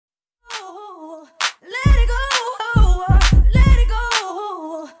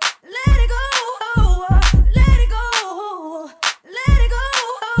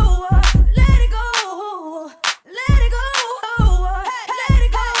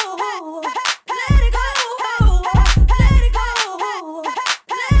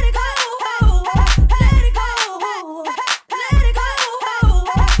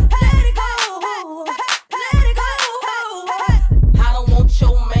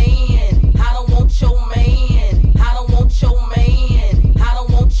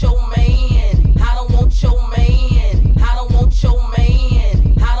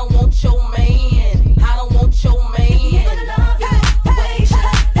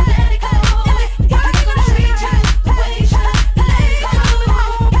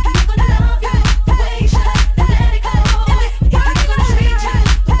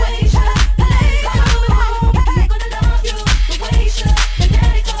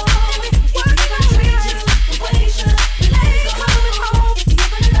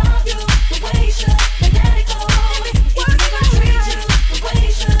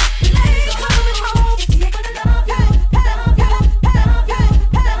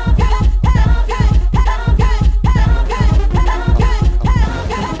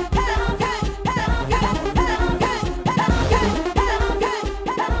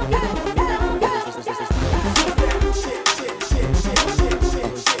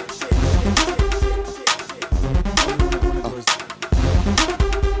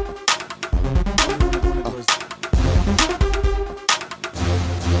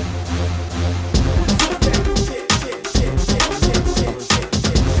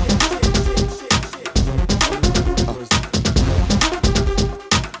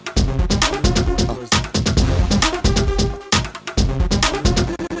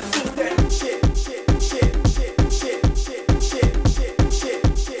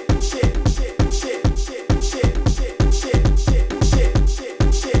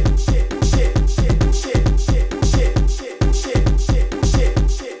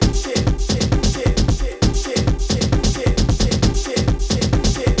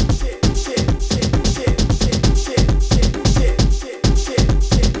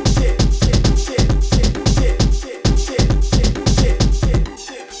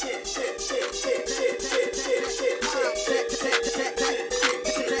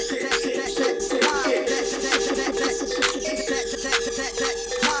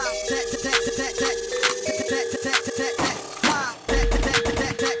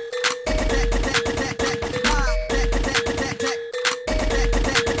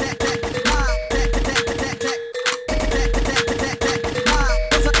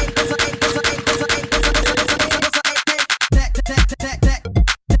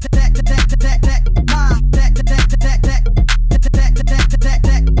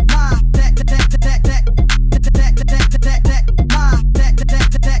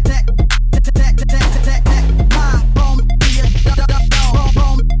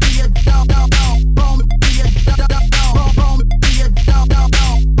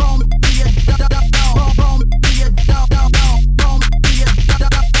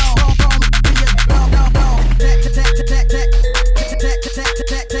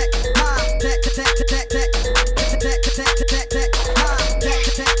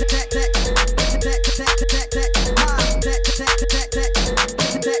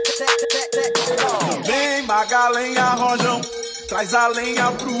traz a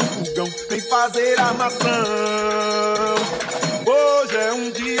lenha pro fogão, vem fazer armação. Hoje é um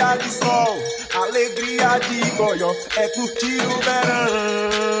dia de sol, alegria de goió, é curtir o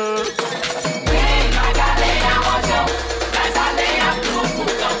verão. Vem, maga lenha, rojão, traz a lenha pro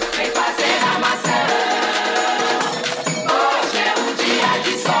fogão, vem fazer armação. Hoje é um dia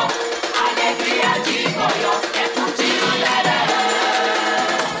de sol, alegria de goió, é curtir o verão.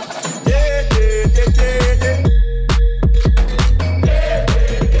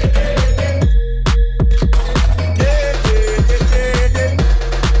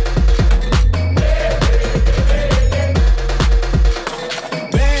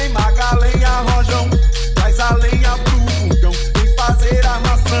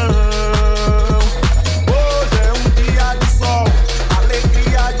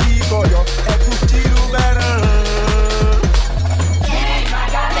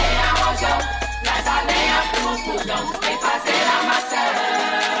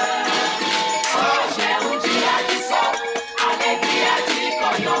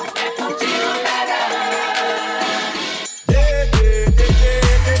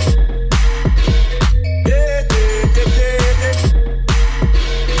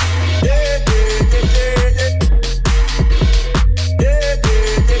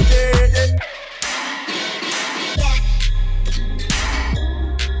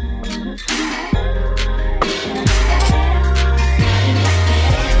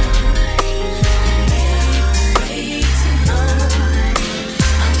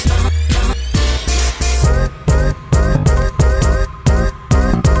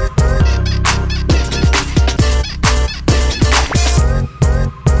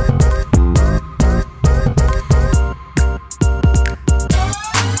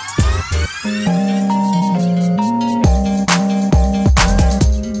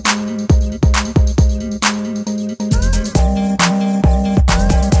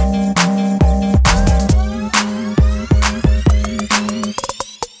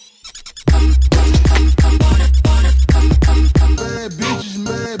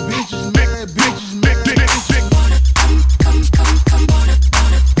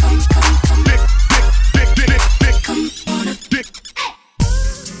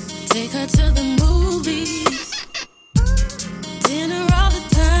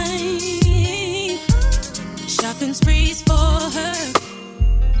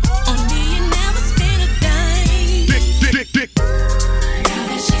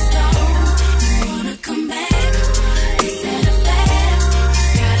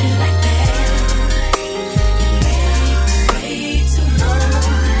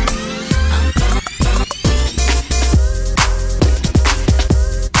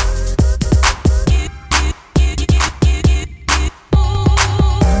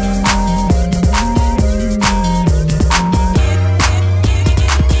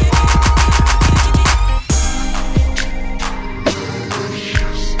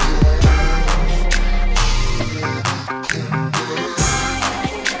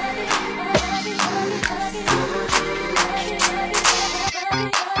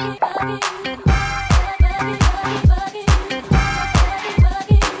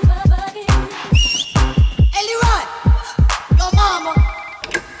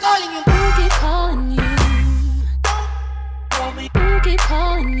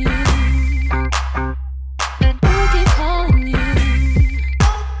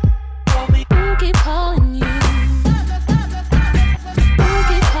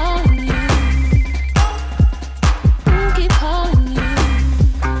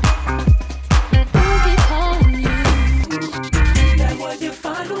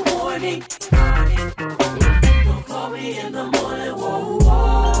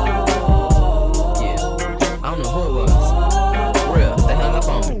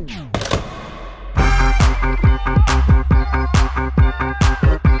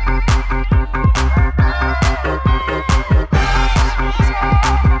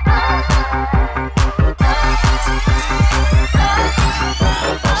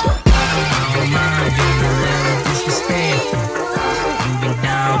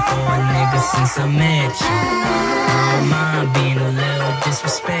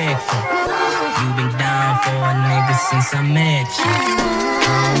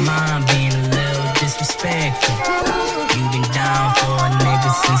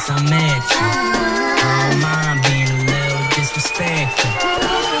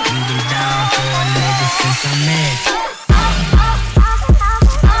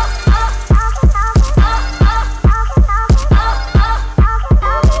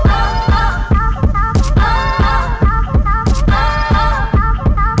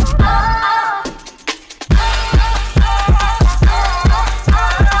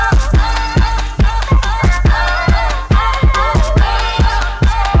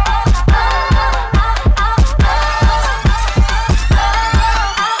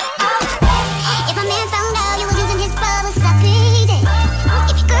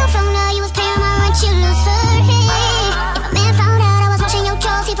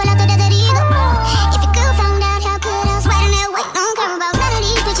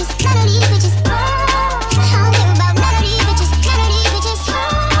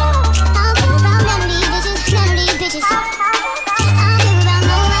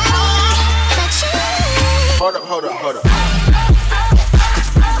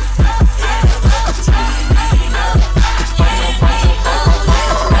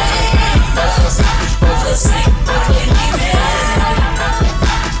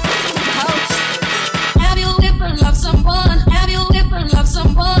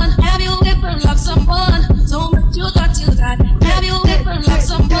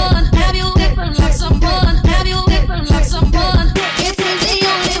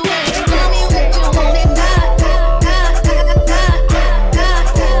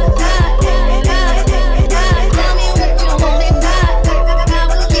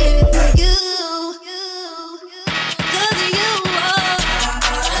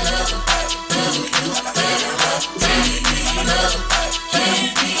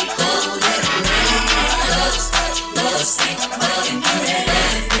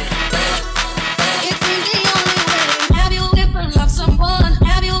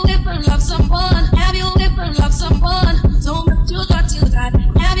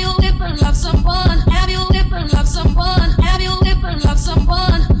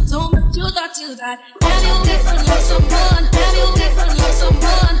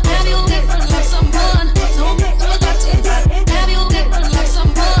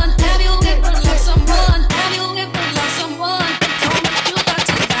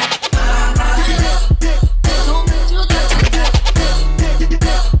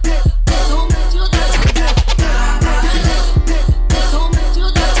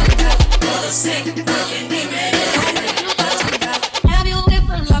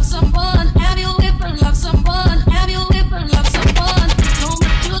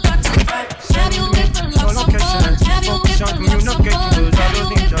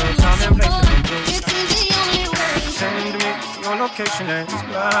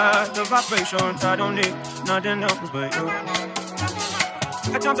 I don't need nothing else but you.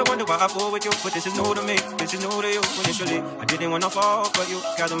 At times I wonder why I fall with you, but this is new to me, this is new to you. Initially, I didn't wanna fall for you,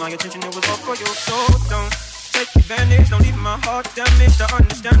 gather my attention, it was all for you. So don't take advantage, don't leave my heart damaged. To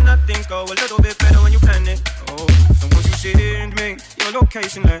understand that things go a little bit better when you plan it. Oh, so once you send me your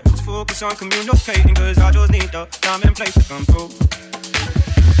location, let's focus on communicating, cause I just need the time and place to come through.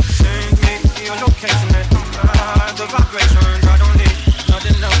 Send me your location, let's ride the vibrations. I don't need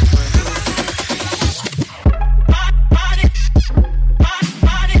nothing else but you.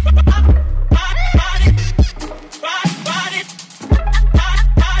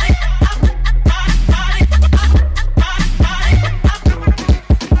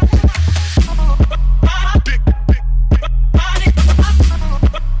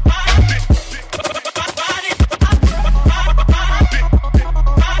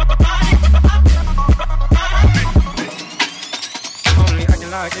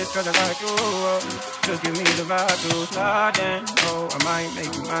 Cause I like you, just give me the vibe to slide in. Oh, I might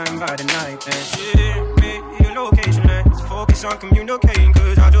make you mine by the night. And ship me your location, let's focus on communicating,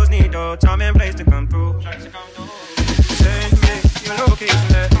 cause I just need the time and place to come through. Send me your location,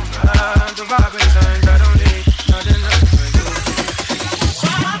 let's ride the vibrations. I don't need nothing else for you.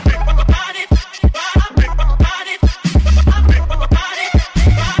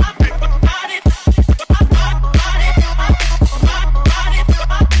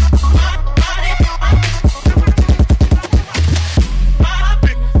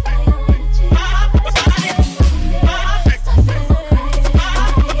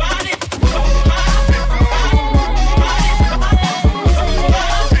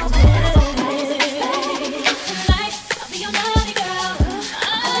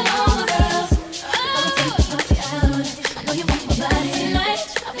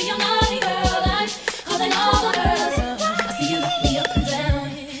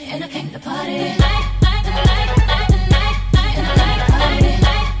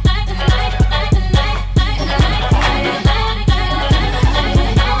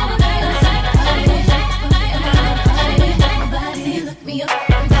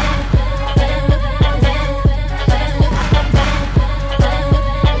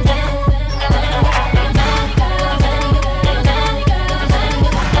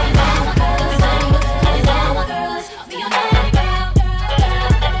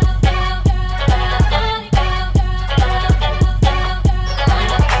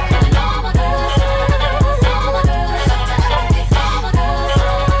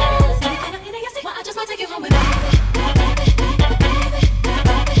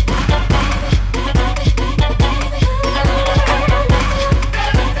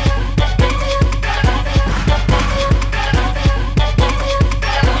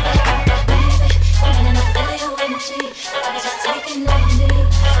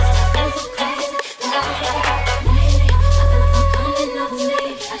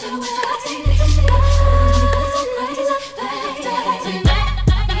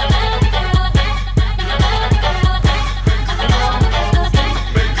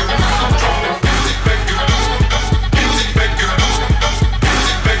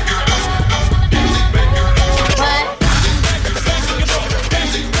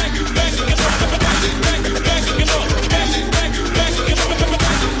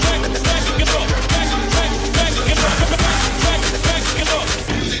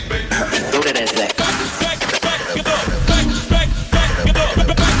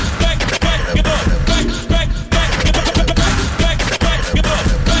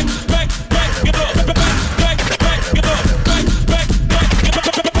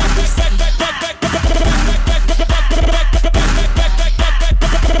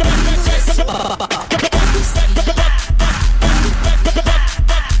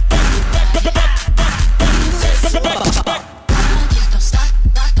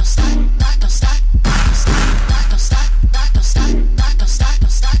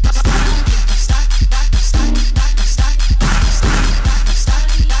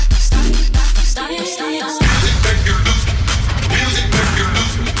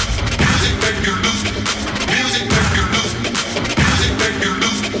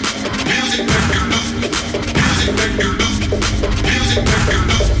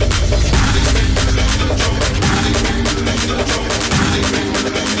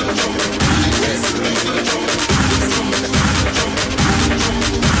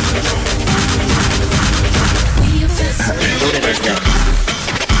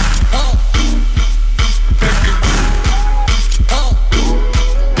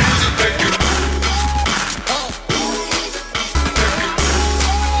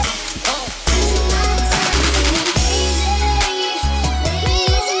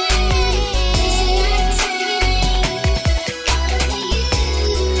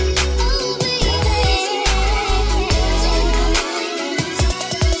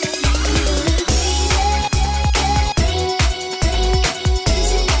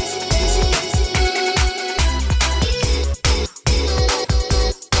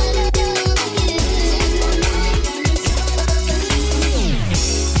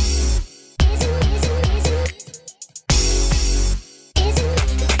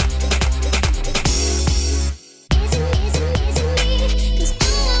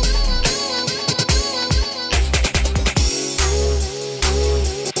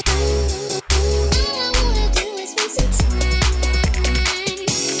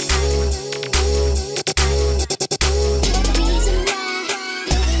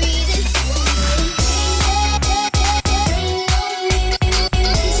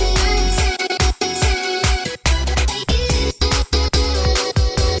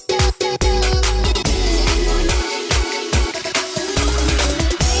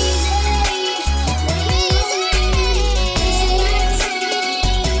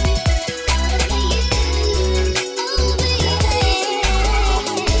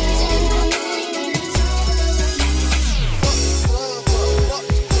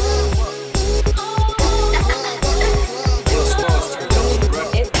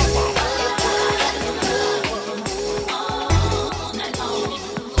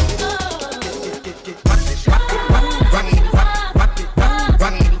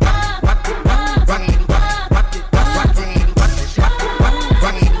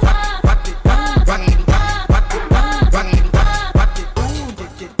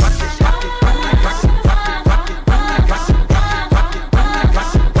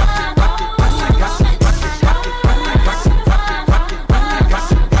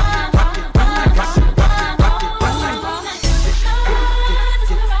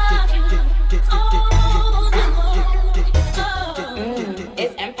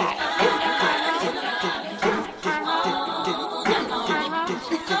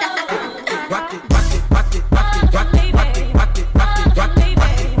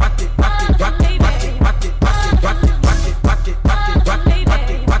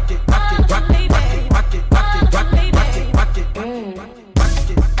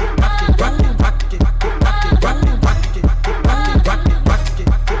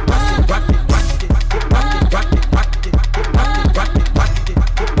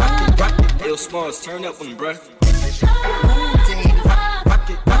 Smalls, turn up on them, bruh.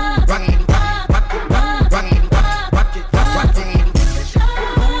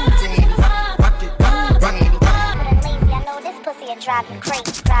 Drive you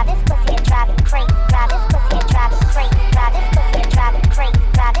crazy, drive this pussy and drive you crazy, drive this pussy and drive you crazy, drive this pussy and drive you crazy,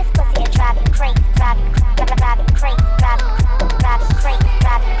 drive this pussy and drive you crazy, drive you crazy,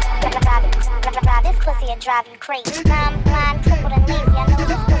 drive this pussy and drive you crazy. I'm blind, crippled and lazy. I know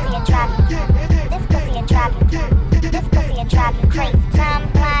this pussy and drive you, this pussy and drive you, this pussy and drive you crazy. I'm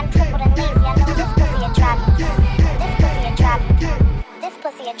blind, crippled and lazy. I know this pussy and drive you, this pussy and drive you, this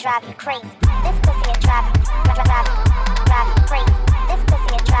pussy and drive you crazy, this pussy and drive you crazy. This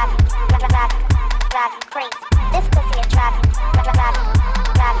pussy and drive you crazy. This pussy and drive you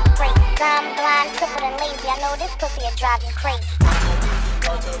crazy. I'm blind, crippled and lazy. I know this pussy and drive you crazy.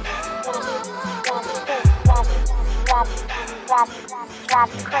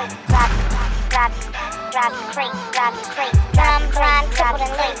 Drive you crazy. I'm blind, crippled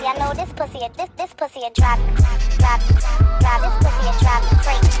and lazy. I know this pussy and this pussy and drive you crazy. This pussy and drive you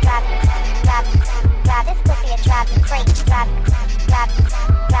crazy. This pussy and drive you crazy.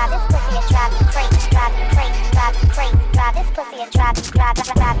 This pussy and drive you crazy. This pussy and drive you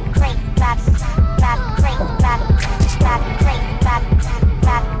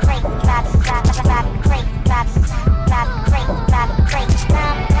crazy.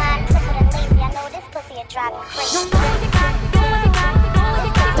 I'm blind, crippled and lazy. I know this pussy and drive you crazy.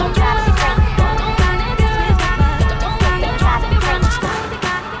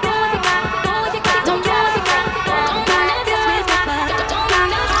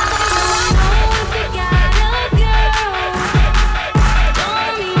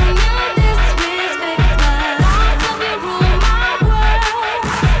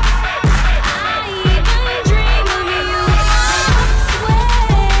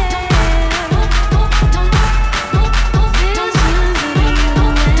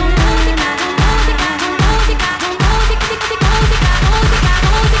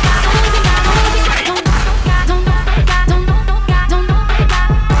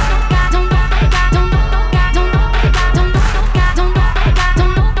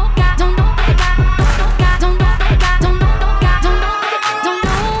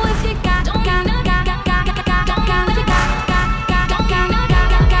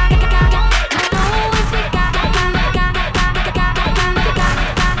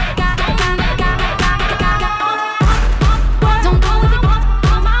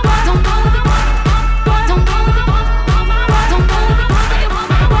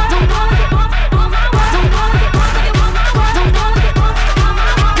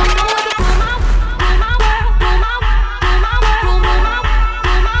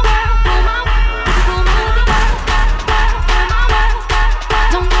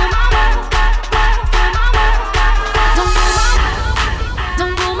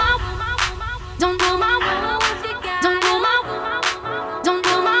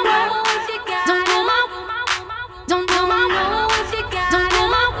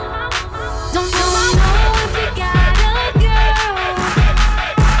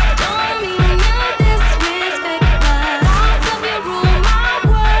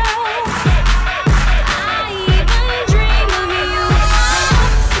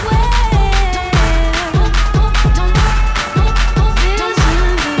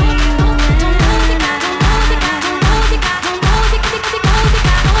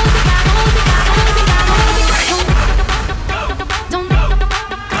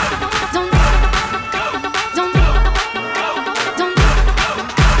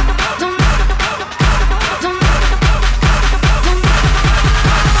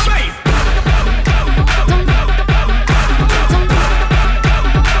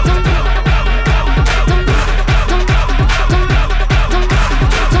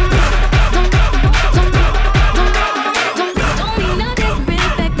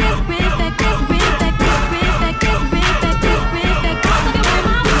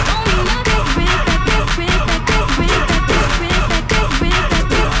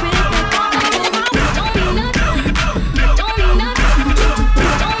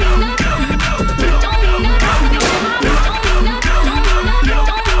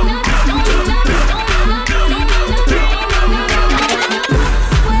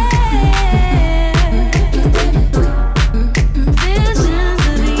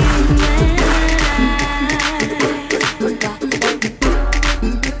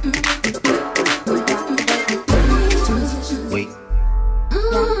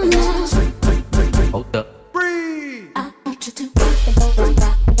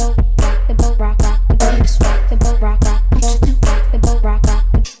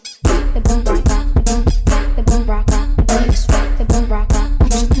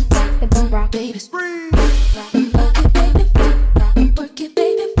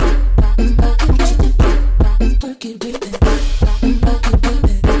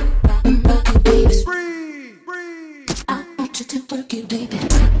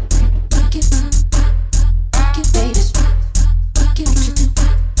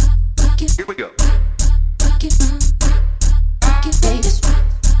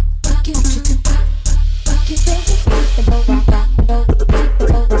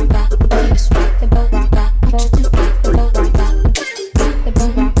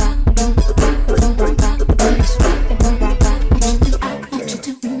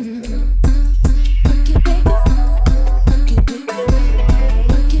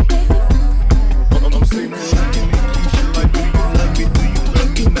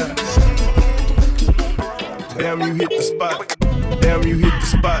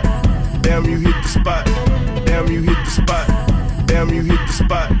 spot. Damn, you hit the spot. Damn, you hit the spot. Damn, you hit the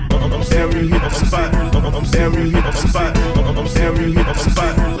spot. Damn, you hit the spot. Damn, you hit the spot. Damn, you hit the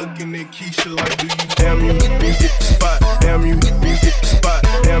spot. Looking at Keisha like, do you? Damn, you hit the spot. Damn, you hit the spot.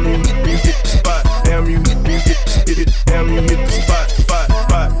 Damn, you hit the spot. Damn, you hit the spot. Damn, you hit the spot. Spot,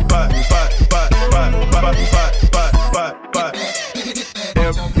 spot, spot, spot, spot, spot, spot, spot, spot, spot.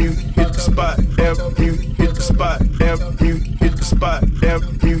 Damn, you hit the spot. Damn, you hit the spot. Damn, you hit the spot. Damn,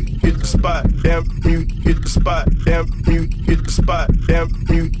 you hit the spot. Damn, you hit the spot. Damn, you hit the spot. Damn,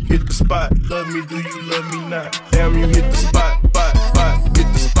 you hit the spot. Love me, do you love me not? Damn, you hit the spot. Spot, spot, hit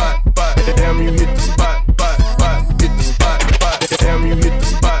the spot. Spot. Damn, you hit the spot. Spot, spot, hit the spot. Spot. Damn, you hit the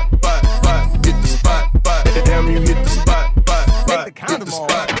spot. Spot, spot, hit the spot. Spot. Damn, you hit the spot. Spot, spot, hit the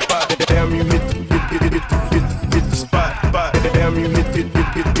spot. Spot. Damn, you hit the spot. Spot. Damn, you hit the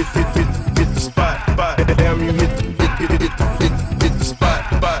spot. Spot. Damn, you hit the spot.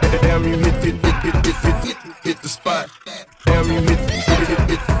 Spot. Damn, you hit the spot. Damn, you hit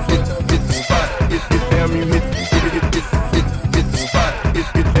the spot.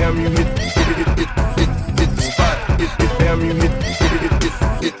 Damn, you hit the spot. Damn, you hit the spot. Damn, you hit the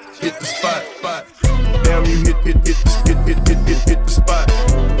spot. Damn, you hit the spot.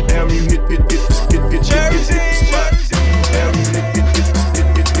 Damn, you hit the spot. Damn, you hit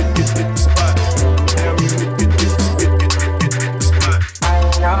the spot. Damn, you hit the spot.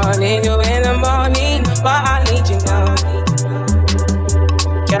 I don't need you in the morning, but I need you now.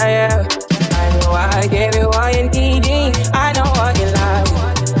 Yeah, yeah. I know I gave you all you needing. I know what you like.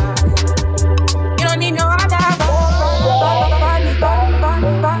 You don't need no other.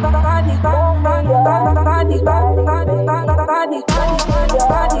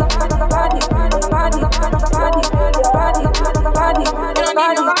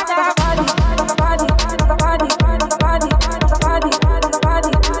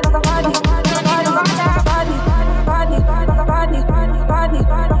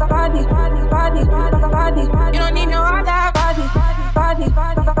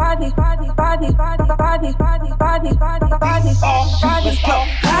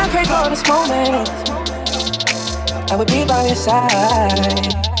 I pray for this moment, I would be by your side,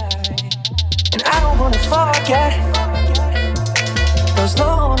 and I don't wanna forget those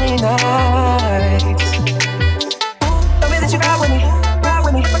lonely nights. Tell me that you ride with me, ride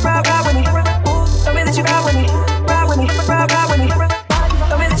with me, ride with me. Tell me that you ride with me, ride with me, ride with me.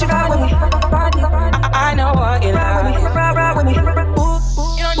 Tell me that you ride with me. I know what you like. Ride with me. You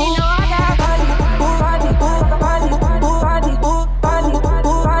don't need no other.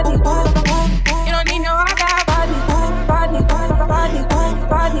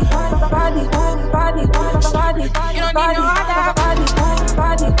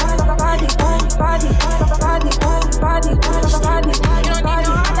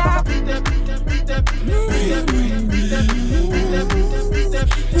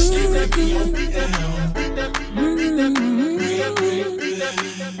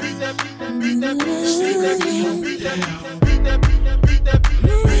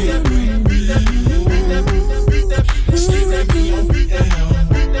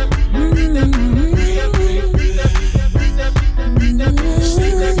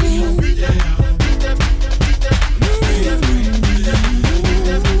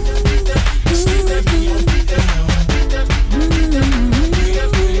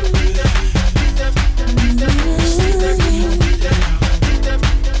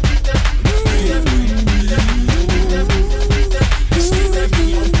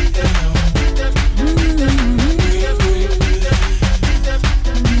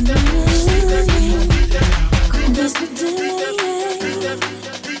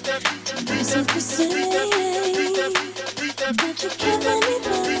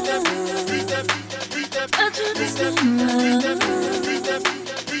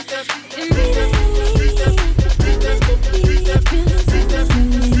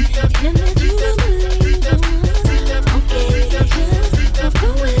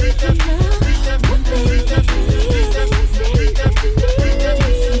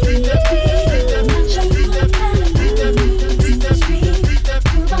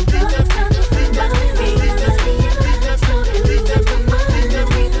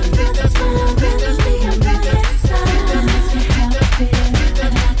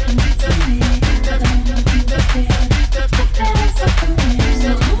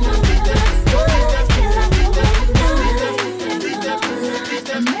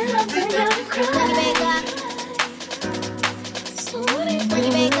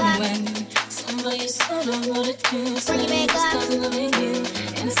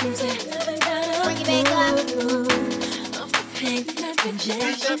 Bring it back up.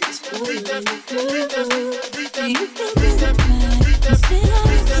 rejection is pulling me through. Do you think that I'm right? Instead I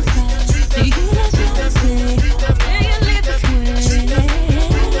was surprised. Do you not just say, can you live this way? Go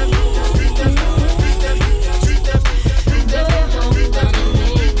home, down the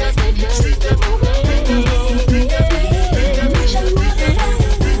lane, that's the just the moment. Wish I would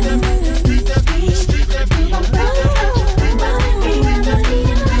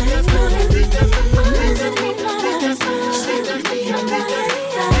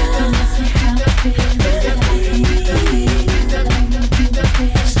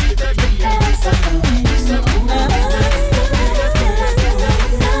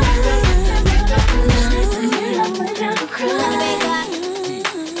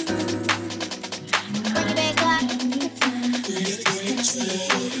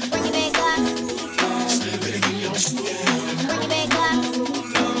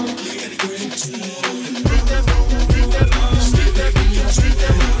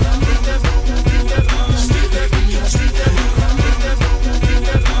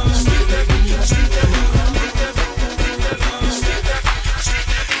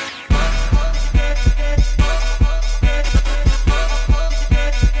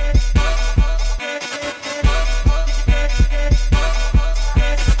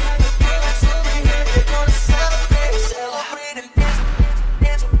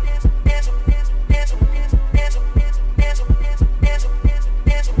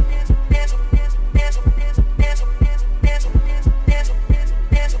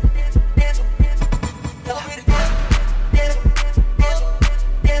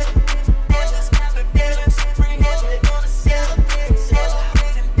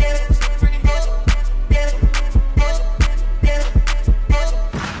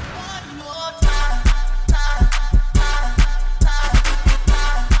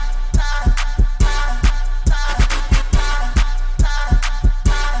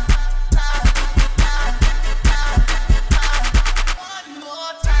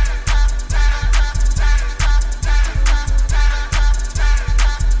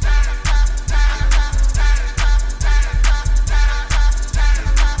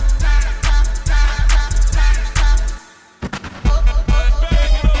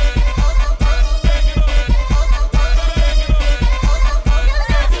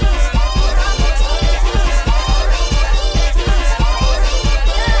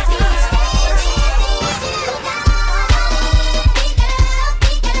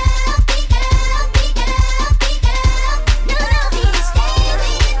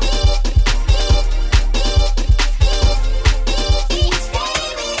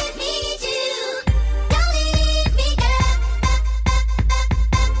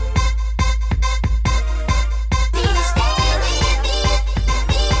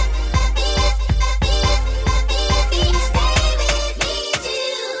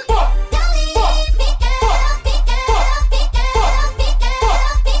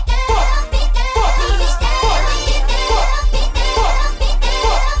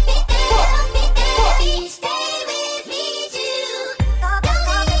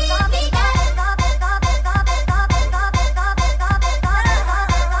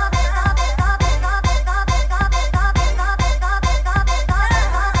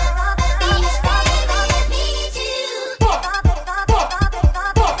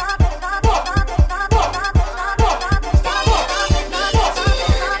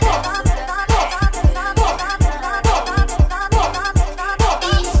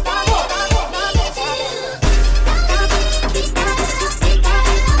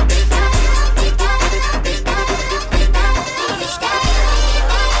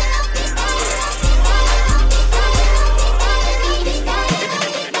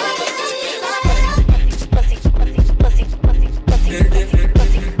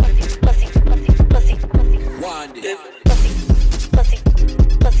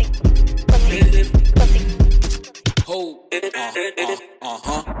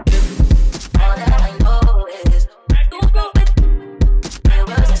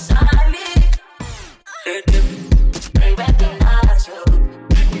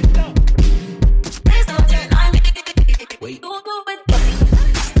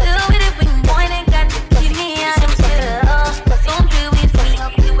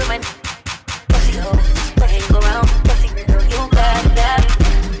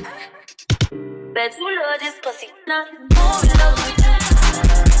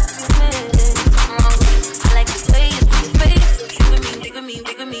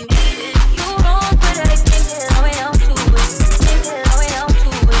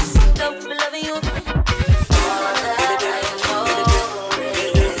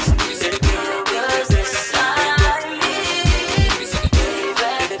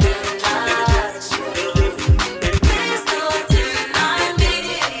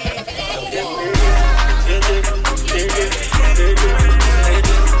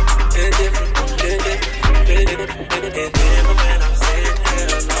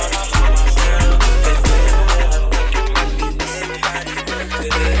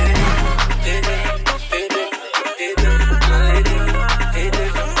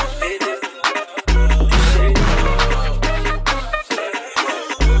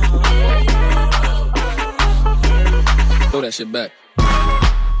throw that shit back.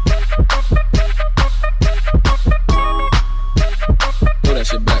 Throw that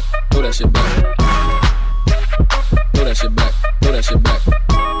shit back, throw that shit back. Throw that shit back, throw that shit back.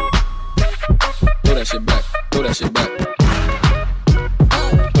 Throw that shit back, throw that shit back.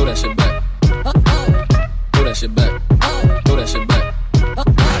 Throw that shit back. Throw that shit back. Throw that shit back.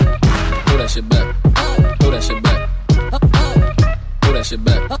 Throw that shit back. Throw that shit back. Throw that shit back. Throw that shit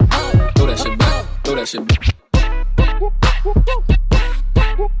back. Throw that shit back.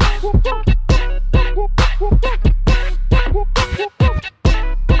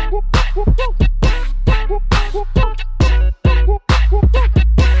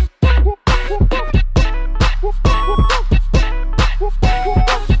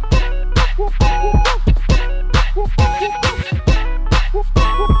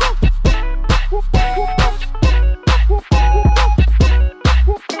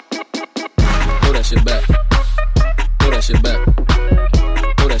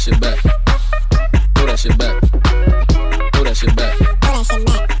 that shit back.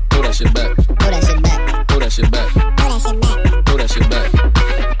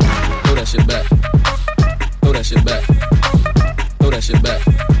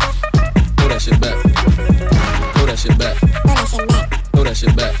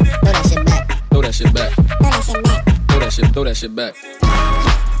 Throw that shit, throw that shit back. Throw that shit back.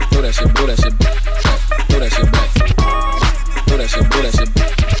 Throw that shit, throw that shit back. Throw that shit back. Throw that shit back. Throw that shit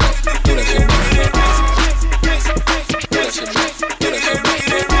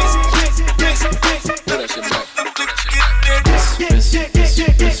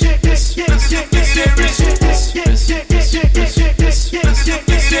Throw that shit back.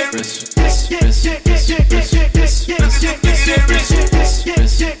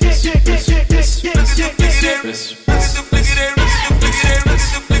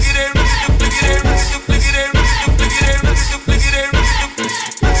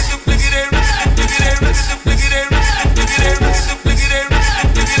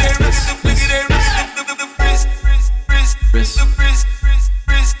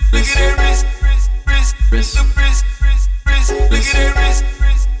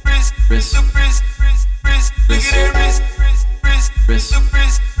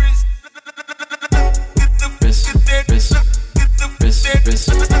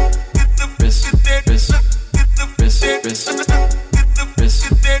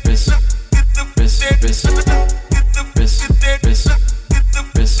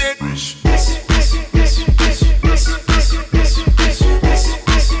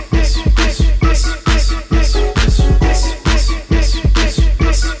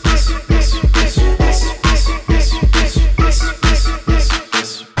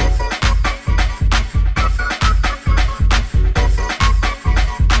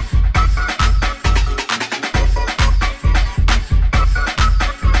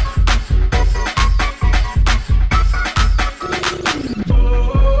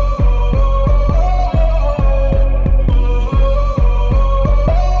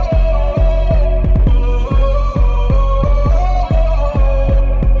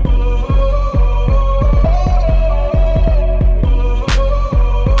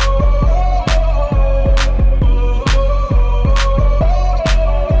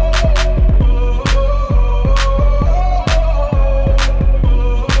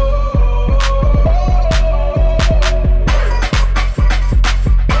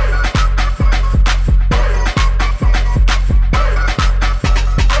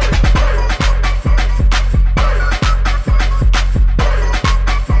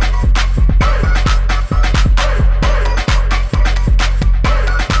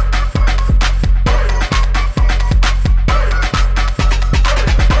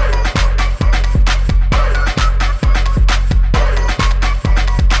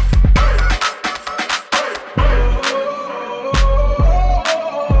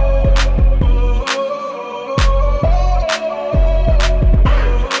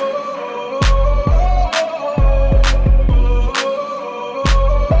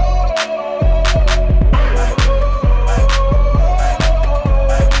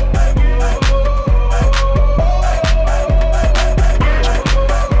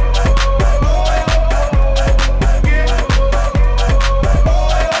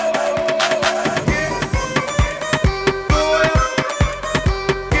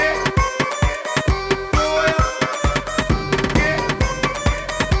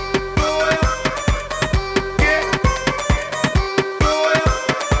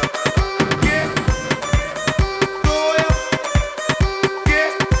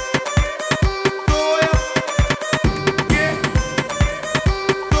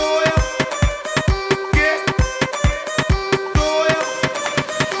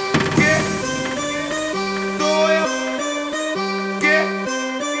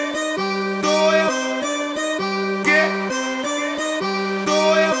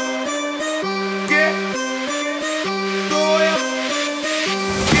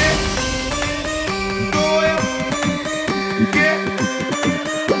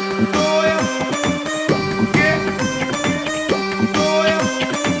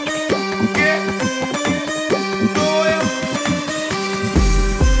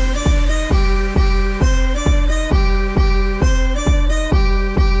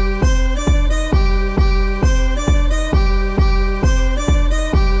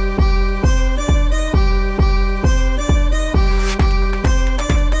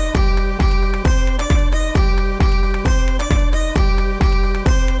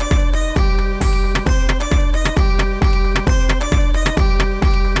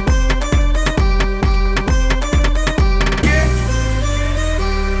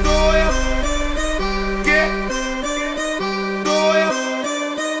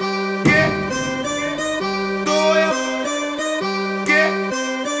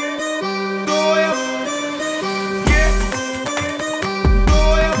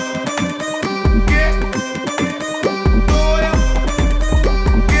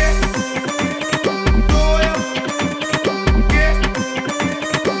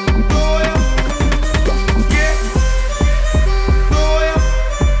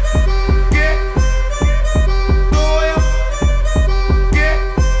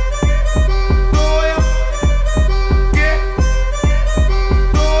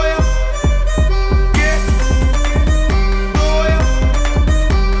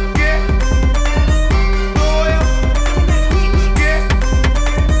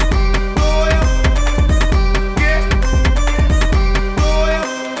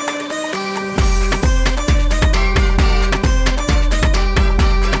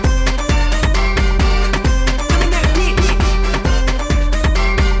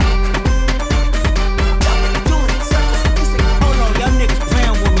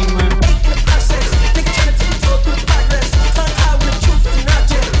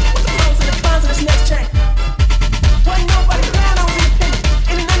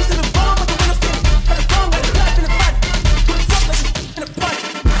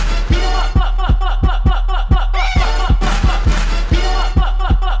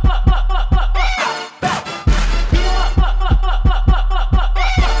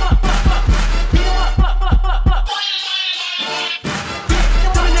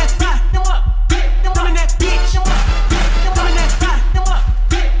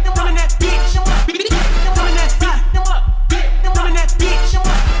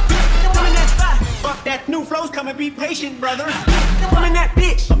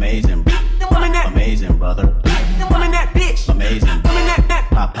 Amazing, amazing, brother. Amazing.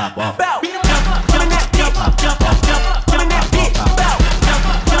 Pop, pop off.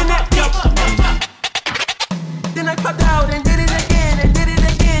 Amazing. Then I popped out and did it again, and did it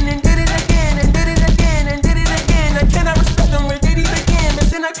again, and did it again, and did it again, and did it again. I cannot respect them, where did he begin? But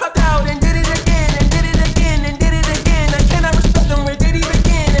then I popped out and did it again, and did it again, and did it again. I cannot respect them, where did he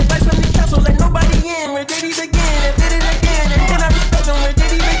begin? Advice from the council, let nobody in, where did he begin? And did it again, and cannot respect them, where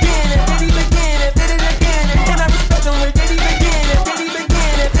did he begin? And did he begin? And did it again, and cannot respect them, where did he begin? And did he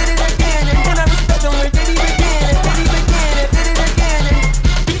begin? And did it again, and cannot respect them, where did he begin? And did he begin? And did it again, and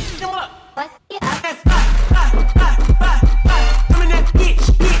beat them up. What? I'm in that bitch.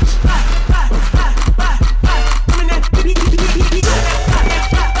 I'm in that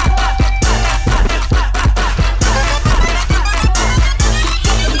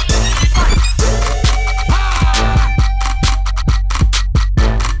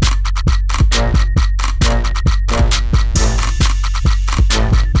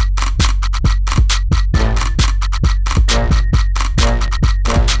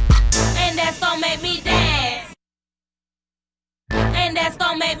And that's gonna make me dance. And that's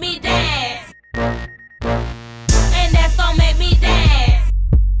gonna make me dance. And that's gonna make me dance.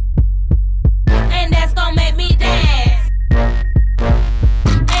 And that's gonna make me dance.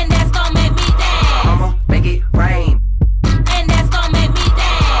 And that's gonna make me dance. I'ma make it rain. And that's gonna make me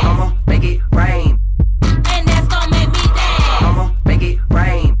dance. I'ma make it rain. And that's gonna make me dance. I'ma make it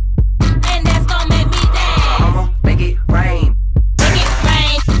rain. And that's gonna make me dance. I'ma make it rain. Make it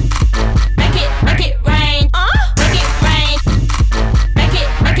rain. Make it rain. Make it rain.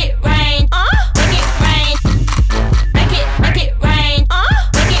 Make it rain.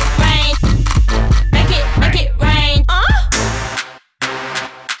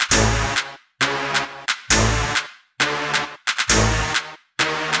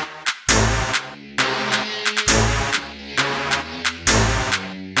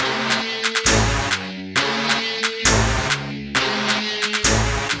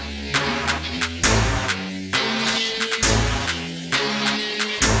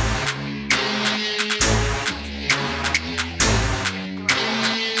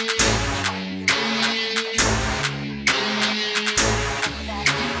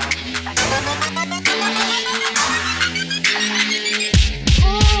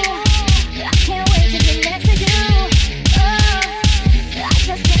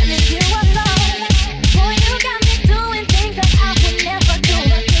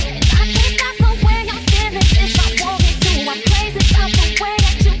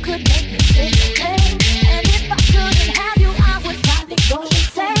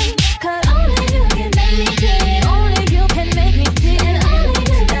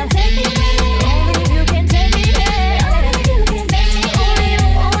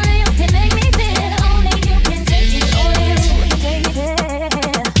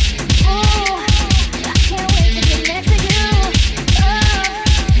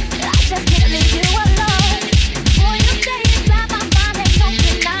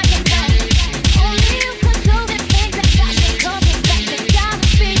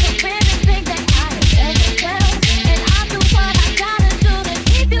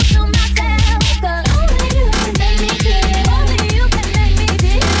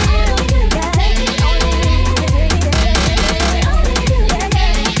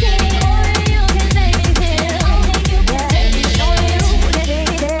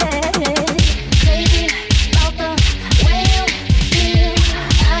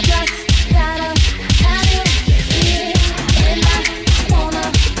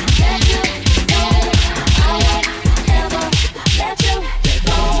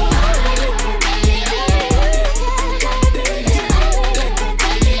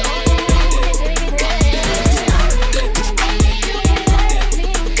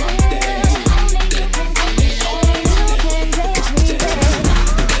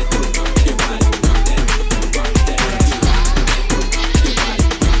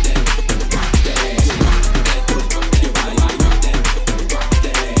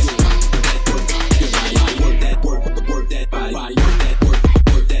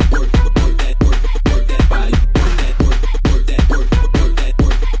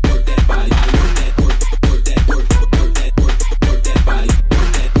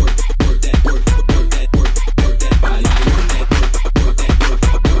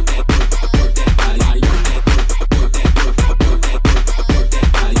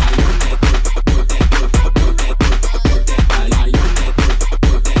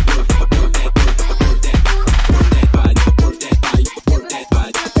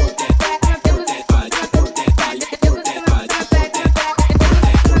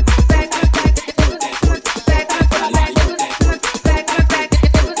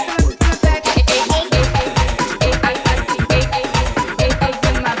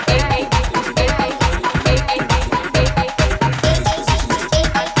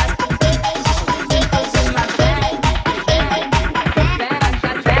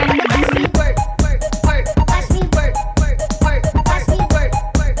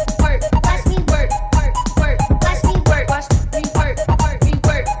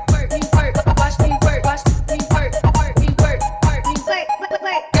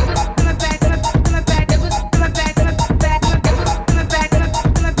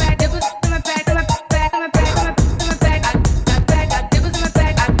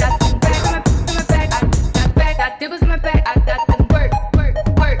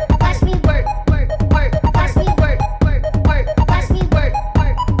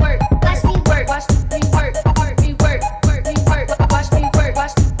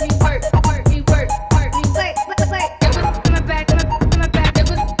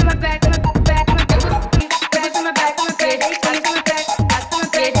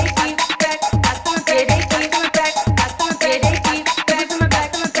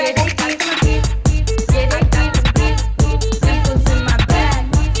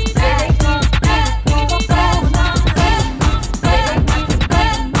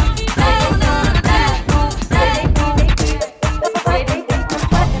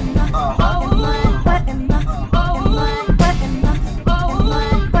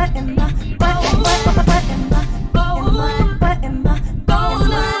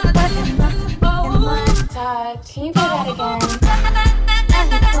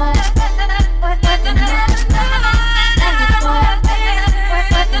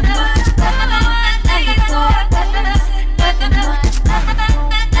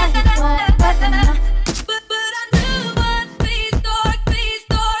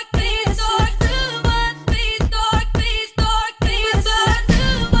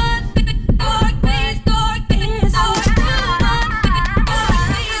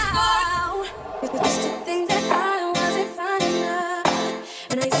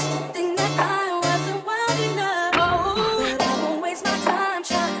 And I used to think that I wasn't wild enough. But I won't waste my time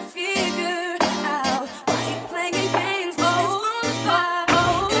trying to figure out why you playing games with this on the fire.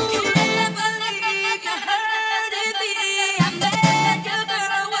 And you never leave, you hurting me. I met your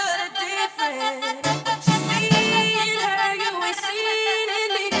girl, what a difference. Seeing her, you ain't seen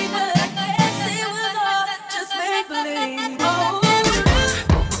in me, but I guess it was all just make believe.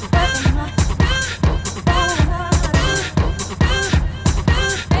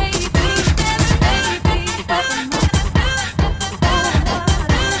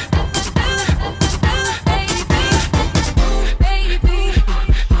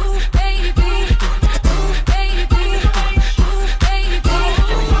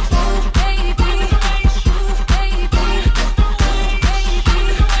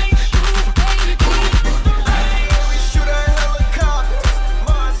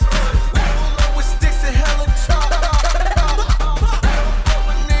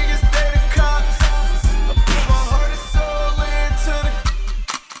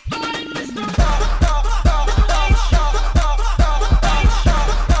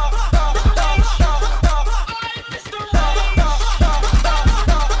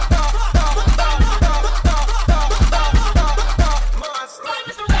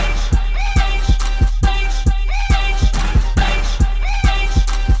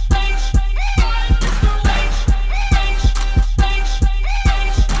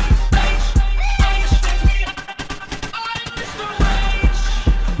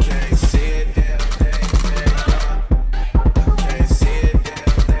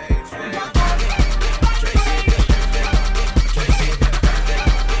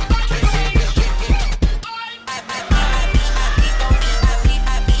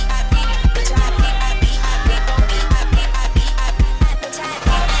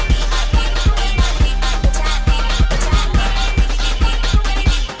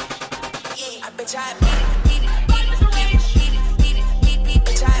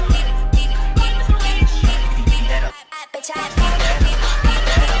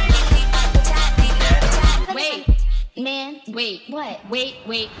 Wait, what?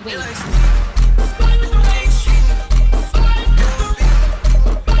 Wait.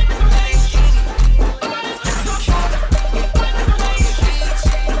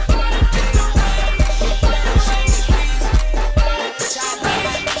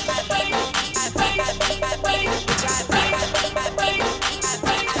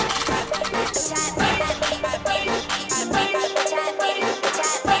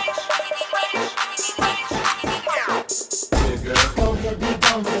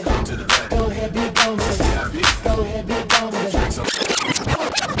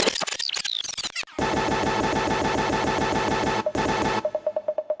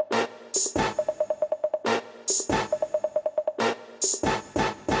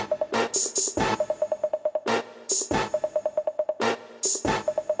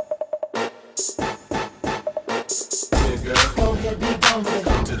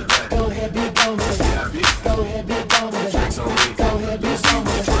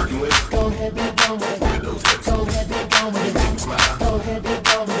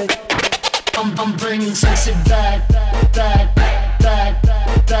 I'm bringing sexy back.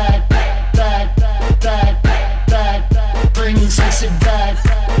 Bringing sexy back.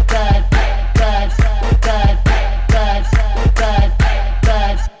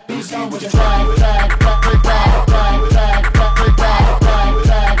 Who's done with the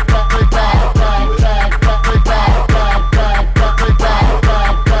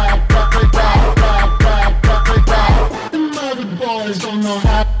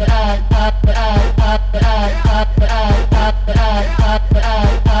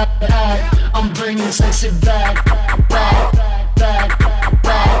I'm bringing sexy back.